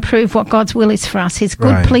test and approve what God's will is for us, his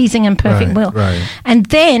good, pleasing and perfect will. Right. And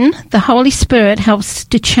then the Holy Spirit helps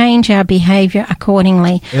to change our behavior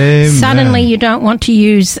accordingly. Amen. Suddenly you don't want to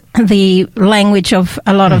use the language of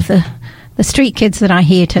a lot of the street kids that I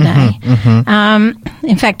hear today.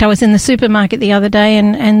 In fact, I was in the supermarket the other day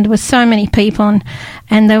and there were so many people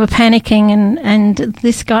and they were panicking and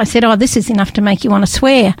this guy said, "Oh, this is enough to make you want to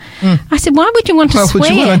swear." I said, "Why would you want to swear? Would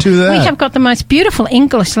you want to do that? We have got the most beautiful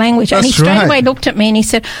English language." And he straight away looked at me and he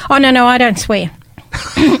said, "Oh, no, I don't swear."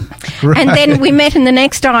 And then we met in the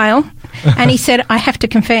next aisle and he said, "I have to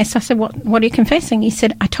confess." I said, what are you confessing? He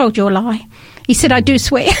said, "I told you a lie." He said, "I do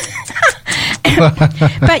swear."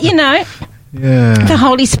 But, the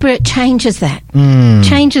Holy Spirit changes that,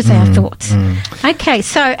 changes our thoughts. Okay,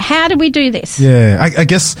 so how do we do this? Yeah, I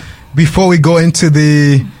guess before we go into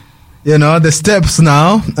the steps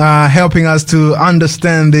now, helping us to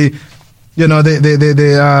understand the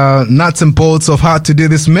nuts and bolts of how to do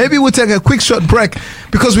this, maybe we'll take a quick short break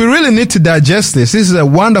because we really need to digest this. This is a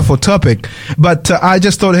wonderful topic, but I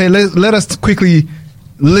just thought, hey, let us quickly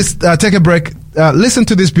take a break. Listen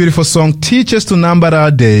to this beautiful song, "Teach Us to Number Our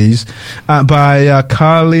Days," by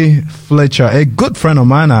Carly Fletcher, a good friend of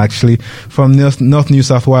mine actually from North New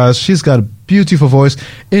South Wales. She's got a beautiful voice.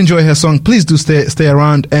 Enjoy her song. Please do stay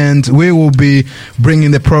around, and we will be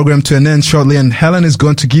bringing the program to an end shortly. And Helen is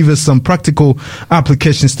going to give us some practical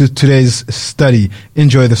applications to today's study.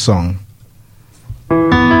 Enjoy the song.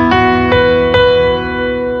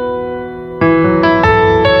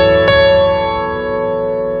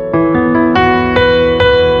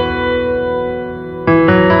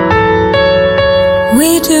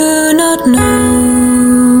 We do not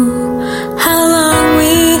know how long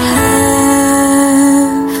we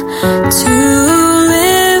have to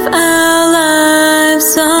live our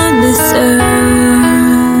lives on this earth.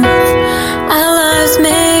 Our lives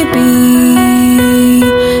may be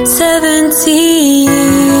 70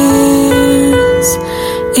 years,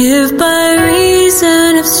 if by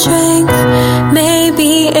reason of strength,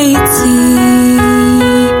 maybe 80.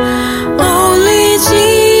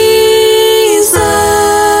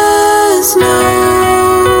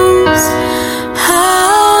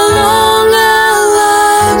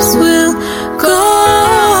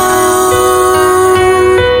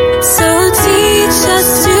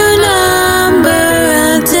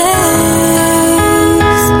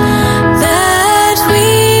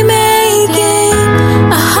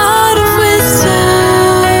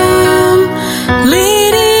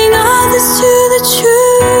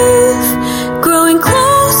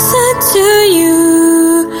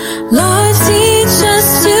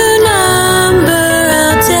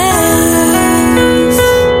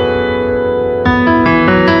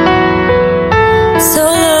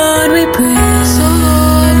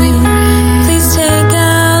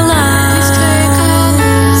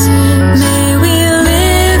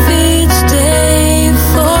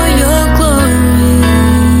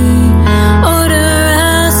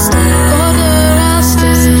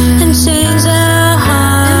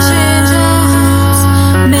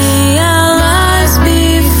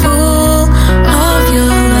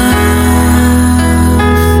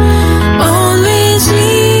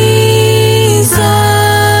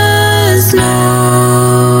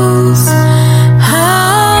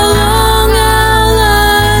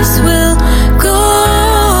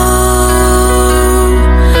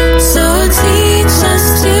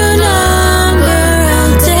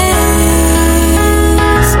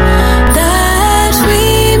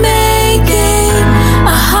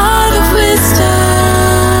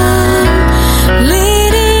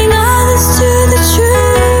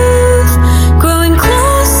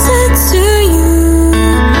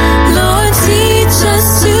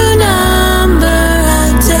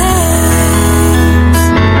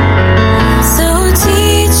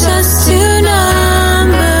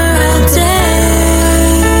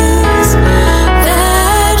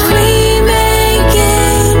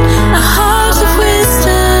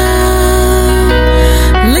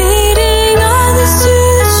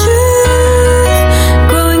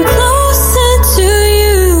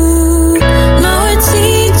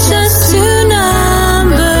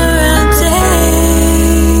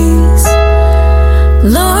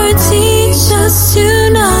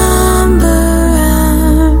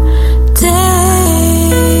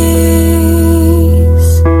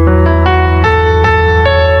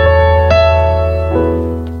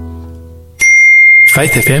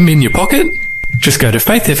 Faith FM in your pocket? Just go to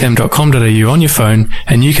faithfm.com.au on your phone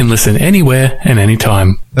and you can listen anywhere and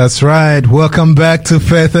anytime. That's right. Welcome back to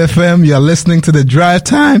Faith FM. You're listening to the Drive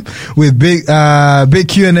Time with big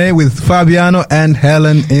Q&A with Fabiano and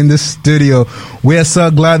Helen in the studio. We are so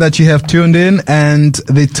glad that you have tuned in, and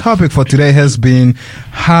the topic for today has been,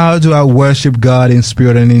 how do I worship God in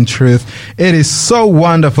spirit and in truth? It is so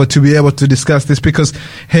wonderful to be able to discuss this because,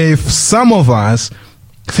 hey, some of us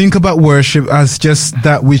think about worship as just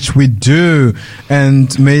that which we do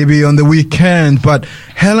and maybe on the weekend, but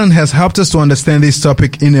Helen has helped us to understand this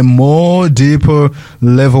topic in a more deeper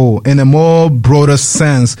level, in a more broader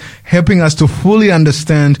sense, helping us to fully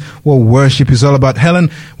understand what worship is all about. Helen,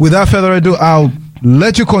 without further ado, I'll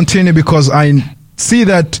let you continue because I see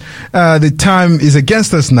that the time is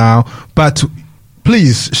against us now, but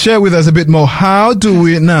please share with us a bit more. How do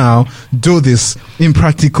we now do this in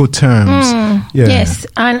practical terms? Yes,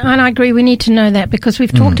 and I agree. We need to know that because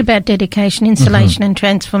we've talked about dedication, installation, and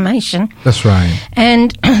transformation. That's right.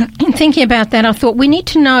 And in thinking about that, I thought we need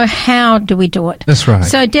to know how do we do it. That's right.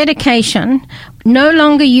 So dedication, no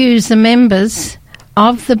longer use the members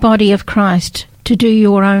of the body of Christ to do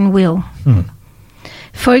your own will.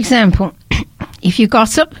 For example, if you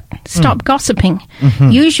gossip, stop gossiping.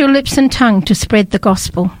 Use your lips and tongue to spread the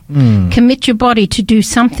gospel. Commit your body to do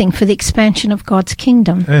something for the expansion of God's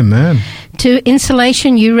kingdom. Amen. To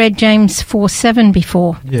insulation, you read James 4:7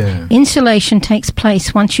 before. Yeah. Insulation takes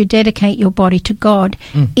place once you dedicate your body to God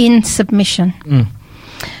in submission.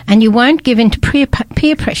 And you won't give in to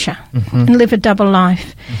peer pressure and live a double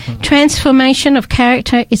life. Transformation of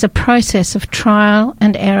character is a process of trial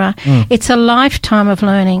and error. It's a lifetime of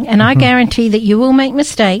learning, and I guarantee that you will make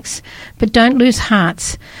mistakes, but don't lose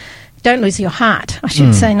hearts. Don't lose your heart, I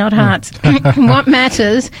should say, not hearts. What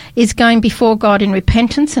matters is going before God in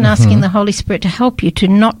repentance and asking the Holy Spirit to help you to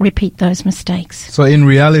not repeat those mistakes. So in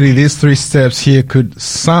reality, these 3 steps here could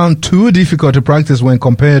sound too difficult to practice when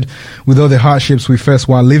compared with all the hardships we face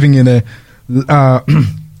while living in a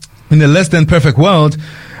less than perfect world.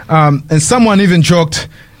 And someone even joked,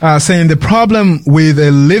 saying the problem with a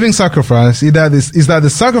living sacrifice is that the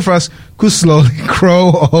sacrifice could slowly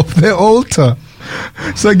crawl off the altar.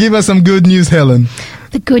 So give us some good news, Helen.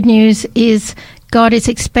 The good news is God is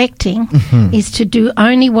expecting is to do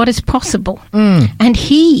only what is possible. And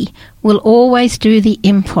He will always do the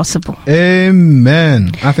impossible.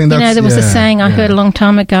 Amen. I think that's... there was a saying I heard a long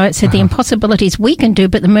time ago. It said the impossibilities we can do,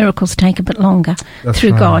 but the miracles take a bit longer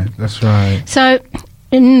through God. That's right. So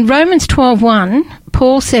in Romans 12:1,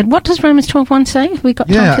 Paul said, what does Romans 12:1 say? Have we got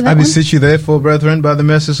time for that I beseech you therefore, brethren, by the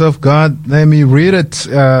mercies of God. Let me read it,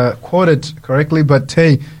 quote it correctly, but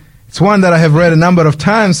hey, it's one that I have read a number of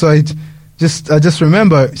times, so I just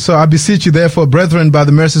remember. So I beseech you therefore, brethren, by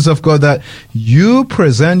the mercies of God, that you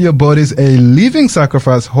present your bodies a living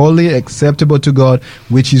sacrifice, wholly acceptable to God,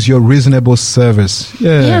 which is your reasonable service.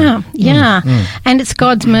 And it's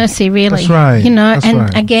God's mercy, really. That's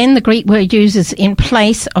right. Again, the Greek word uses in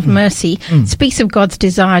place of mercy speaks of God's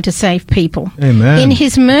desire to save people. Amen. In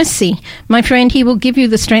His mercy, my friend, He will give you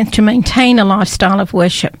the strength to maintain a lifestyle of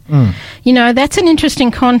worship. That's an interesting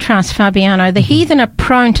contrast, Fabiano. The heathen are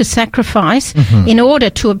prone to sacrifice in order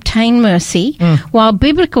to obtain mercy, while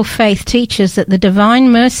biblical faith teaches that the divine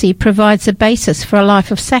mercy provides a basis for a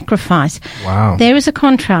life of sacrifice. Wow. There is a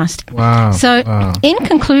contrast. Wow. So, in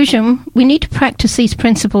conclusion, we need to practice these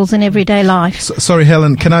principles in everyday life. Sorry,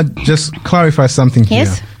 Helen, can I just clarify something here?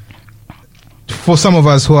 Yes. For some of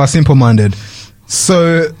us who are simple-minded.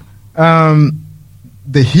 So,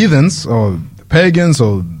 the heathens, or the pagans,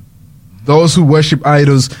 or those who worship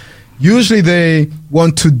idols, usually they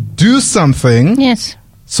want to do something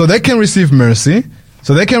so they can receive mercy,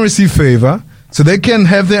 so they can receive favor, so they can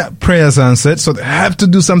have their prayers answered, so they have to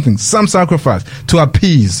do something, some sacrifice to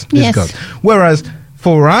appease this God. Whereas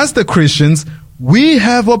for us, the Christians, we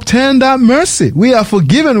have obtained that mercy. We are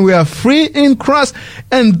forgiven. We are free in Christ.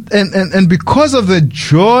 And because of the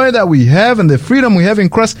joy that we have and the freedom we have in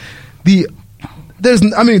Christ, the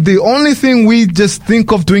only thing we just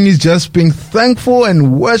think of doing is just being thankful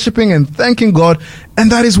and worshiping and thanking God,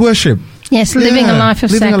 and that is worship. Yes, living a life of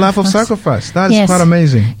sacrifice. Living a life of sacrifice. That is quite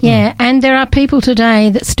amazing. Yeah, and there are people today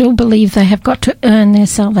that still believe they have got to earn their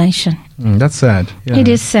salvation. That's sad. Yeah. It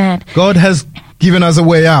is sad. God has given us a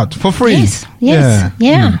way out for free. Yes.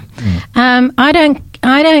 I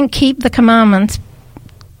don't keep the commandments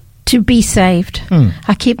to be saved.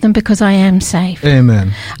 I keep them because I am saved.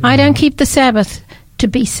 Amen. I don't keep the Sabbath to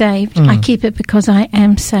be saved. I keep it because I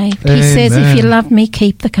am saved. He says, if you love me,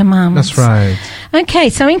 keep the commandments. That's right. Okay,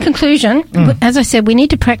 so in conclusion, as I said, we need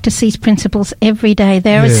to practice these principles every day.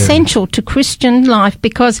 They're essential to Christian life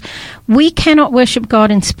because we cannot worship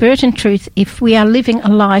God in spirit and truth if we are living a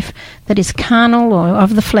life that is carnal or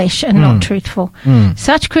of the flesh and not truthful.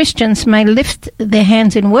 Such Christians may lift their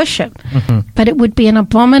hands in worship, but it would be an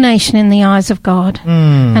abomination in the eyes of God.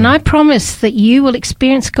 And I promise that you will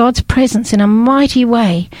experience God's presence in a mighty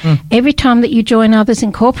way every time that you join others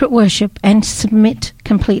in corporate worship and submit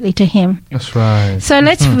completely to Him. That's right. So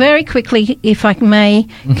let's very quickly, if I may,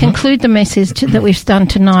 conclude the message that we've done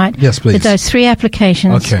tonight. Yes, please. With those three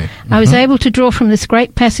applications. Okay. I was able to draw from this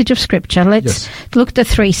great passage of Scripture. Let's look at the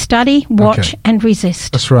three: study, watch, and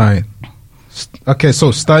resist. That's right. Okay,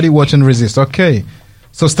 so study, watch, and resist. Okay.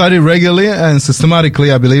 So study regularly and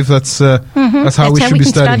systematically. I believe that's how we should be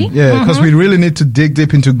studying. Yeah, because we really need to dig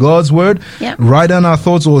deep into God's Word, write down our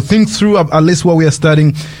thoughts or think through at least what we are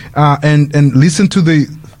studying, and listen to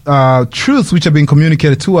the truths which have been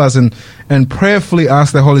communicated to us, and prayerfully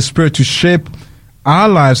ask the Holy Spirit to shape our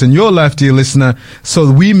lives and your life, dear listener, so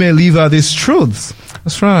that we may live out these truths.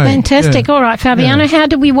 That's right. Fantastic. All right, Fabiano, how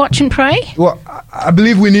do we watch and pray? Well, I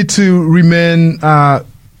believe we need to remain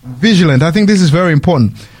vigilant. I think this is very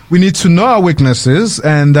important. We need to know our weaknesses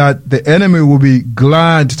and that the enemy will be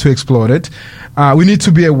glad to exploit it. We need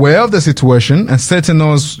to be aware of the situation and Satan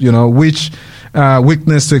knows, which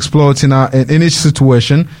weakness to exploit in each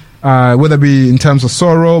situation, whether it be in terms of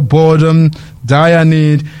sorrow, boredom, dire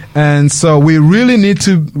need. And so we really need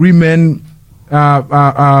to remain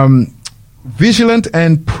vigilant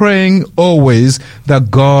and praying always that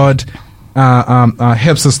God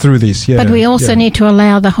helps us through this. But we also need to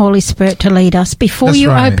allow the Holy Spirit to lead us. Before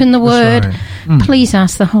open the Word, please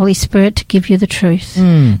ask the Holy Spirit to give you the truth.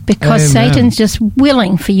 Because Satan's just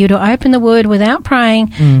willing for you to open the Word without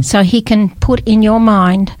praying so he can put in your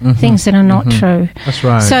mind things that are not true. That's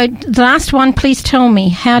right. So the last one, please tell me,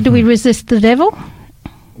 how do we resist the devil?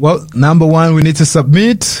 Well, number one, we need to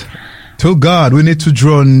submit to God. We need to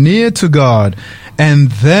draw near to God. And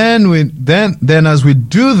then as we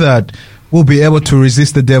do that, we'll be able to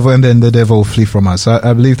resist the devil, and then the devil will flee from us.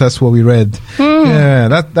 I believe that's what we read. Yeah,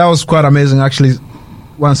 that was quite amazing, actually.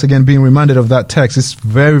 Once again, being reminded of that text is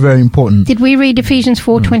very, very important. Did we read Ephesians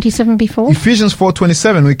 4:27 before? Ephesians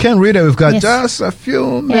 4:27. We can read it. We've got just a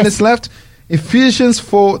few minutes left. Ephesians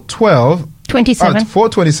 4:12. 27.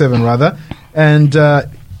 4:27 rather. And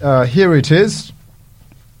here it is.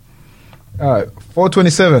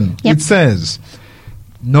 4:27. Yep. It says,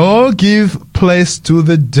 "Nor give place to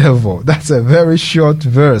the devil." That's a very short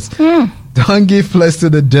verse. Don't give place to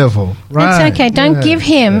the devil. Right. It's okay. Don't give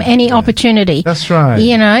him any opportunity. That's right.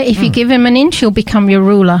 If you give him an inch, he'll become your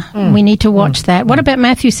ruler. We need to watch that. What about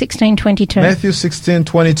Matthew 16:22? Matthew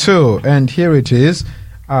 16:22. And here it is.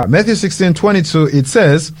 Matthew 16:22, it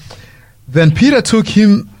says, "Then Peter took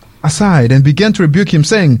him aside and began to rebuke him,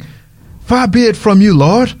 saying, 'Far be it from you,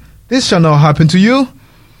 Lord. This shall not happen to you.'"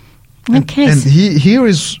 Okay. And here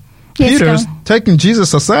is Peter's taking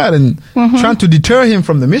Jesus aside and trying to deter him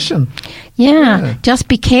from the mission. Yeah. Just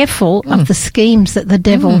be careful of the schemes that the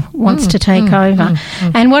devil wants to take over.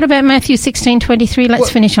 And what about Matthew 16:23? Let's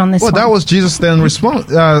finish on this one. Well, that was Jesus' then response.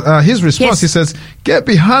 His response, He says, "Get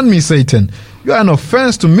behind me, Satan. You are an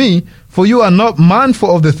offense to me, for you are not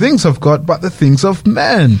mindful of the things of God, but the things of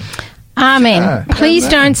man." Amen. Yeah, Please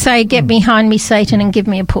don't say, "Get behind me, Satan," and give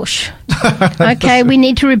me a push. Okay, we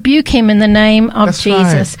need to rebuke him in the name of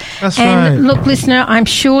Jesus. Right. That's and look, listener, I'm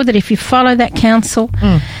sure that if you follow that counsel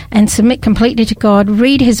and submit completely to God,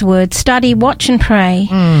 read His Word, study, watch and pray,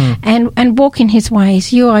 and walk in His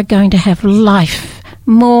ways, you are going to have life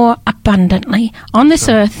more abundantly on this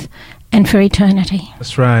earth and for eternity.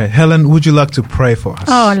 That's right. Helen, would you like to pray for us?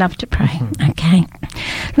 Oh, I love to pray. Okay.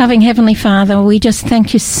 Loving Heavenly Father, we just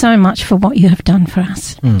thank you so much for what you have done for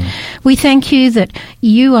us. We thank you that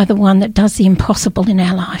you are the one that does the impossible in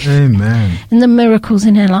our life. Amen. And the miracles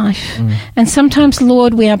in our life. And sometimes,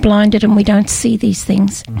 Lord, we are blinded and we don't see these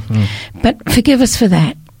things. But forgive us for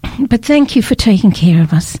that. But thank you for taking care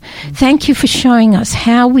of us. Thank you for showing us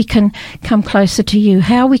how we can come closer to you,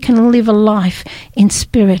 how we can live a life in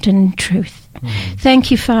spirit and in truth.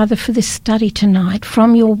 Thank you, Father, for this study tonight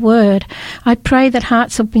from your word. I pray that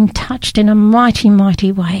hearts have been touched in a mighty,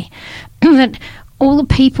 mighty way, that all the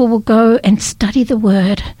people will go and study the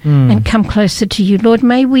word and come closer to you. Lord,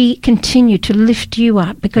 may we continue to lift you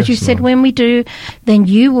up, because you said when we do, then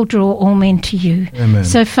you will draw all men to you. Amen.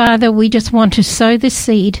 So, Father, we just want to sow this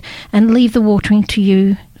seed and leave the watering to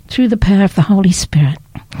you through the power of the Holy Spirit.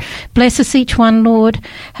 Bless us each one, Lord.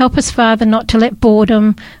 Help us, Father, not to let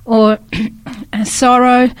boredom or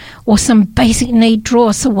sorrow or some basic need draw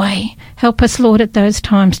us away. Help us, Lord, at those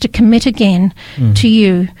times to commit again to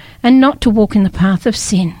you and not to walk in the path of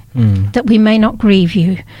sin, that we may not grieve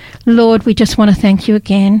you. Lord, we just want to thank you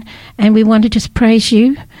again, and we want to just praise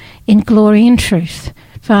you in glory and truth.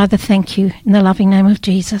 Father, thank you in the loving name of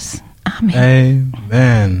Jesus. Amen.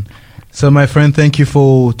 Amen. So, my friend, thank you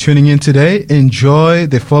for tuning in today. Enjoy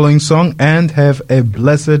the following song and have a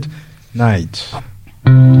blessed night.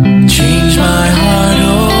 Change my heart,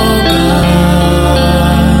 oh God.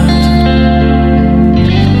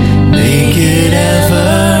 Make it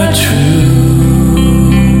ever true.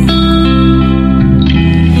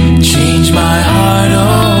 Change my heart,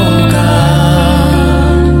 oh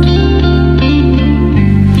God.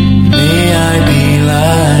 May I be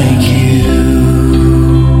like you.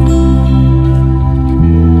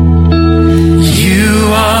 You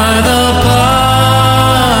are the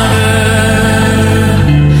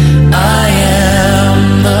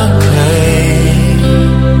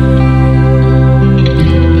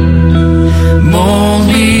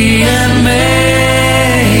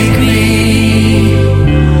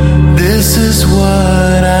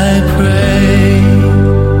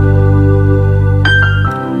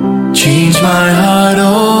my heart,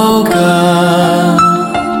 oh God,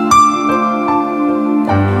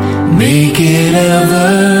 make it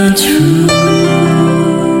ever true.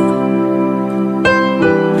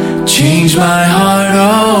 Change my heart,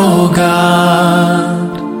 oh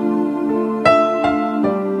God,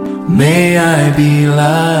 may I be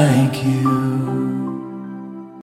like you.